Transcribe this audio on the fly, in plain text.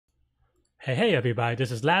Hey everybody, this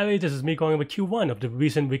is Larry. This is me going over Q1 of the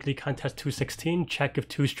recent weekly contest 216. Check if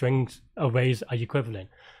two strings arrays are equivalent.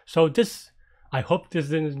 So this, I hope this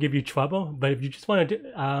didn't give you trouble, but if you just want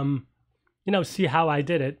to, see how I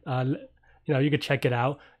did it, you could check it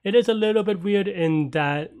out. It is a little bit weird in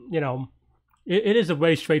that, it is a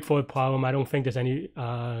very straightforward problem. I don't think there's any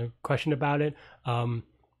question about it.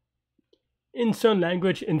 In certain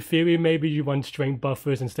language, in theory, maybe you want string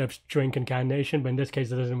buffers instead of string concatenation, but in this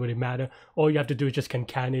case, it doesn't really matter. All you have to do is just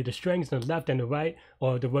concatenate the strings on the left and the right,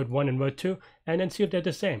 or the word 1 and word 2, and then see if they're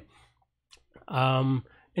the same.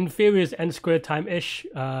 In theory, it's n squared time ish,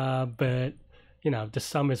 but the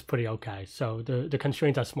sum is pretty okay. So the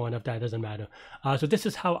constraints are small enough that it doesn't matter. So this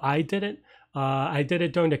is how I did it. I did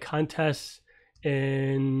it during the contest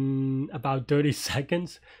in about 30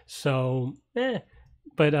 seconds. So, yeah.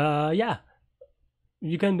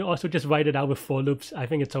 You can also just write it out with for loops. I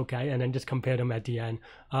think it's okay, and then just compare them at the end.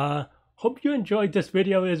 Hope you enjoyed this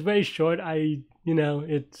video. It's very short. I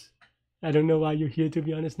don't know why you're here, to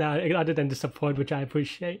be honest, now, other than the support, which I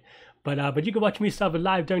appreciate. But you can watch me solve it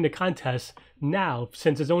live during the contest now,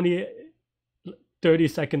 since it's only 30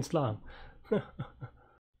 seconds long. What?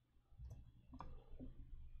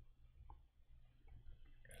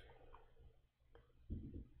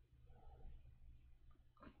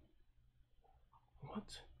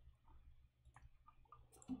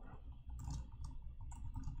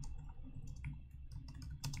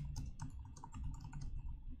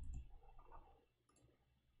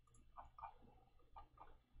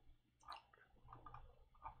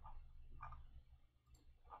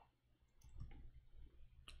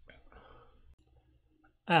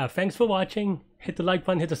 Thanks for watching. Hit the like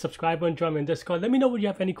button, hit the subscribe button, join me in Discord. Let me know if you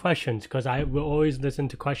have any questions, because I will always listen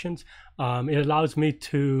to questions. It allows me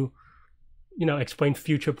to explain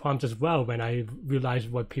future prompts as well when I realize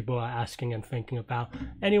what people are asking and thinking about.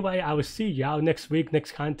 Anyway, I will see y'all next week,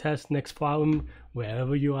 next contest, next problem,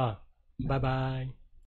 wherever you are. Bye bye.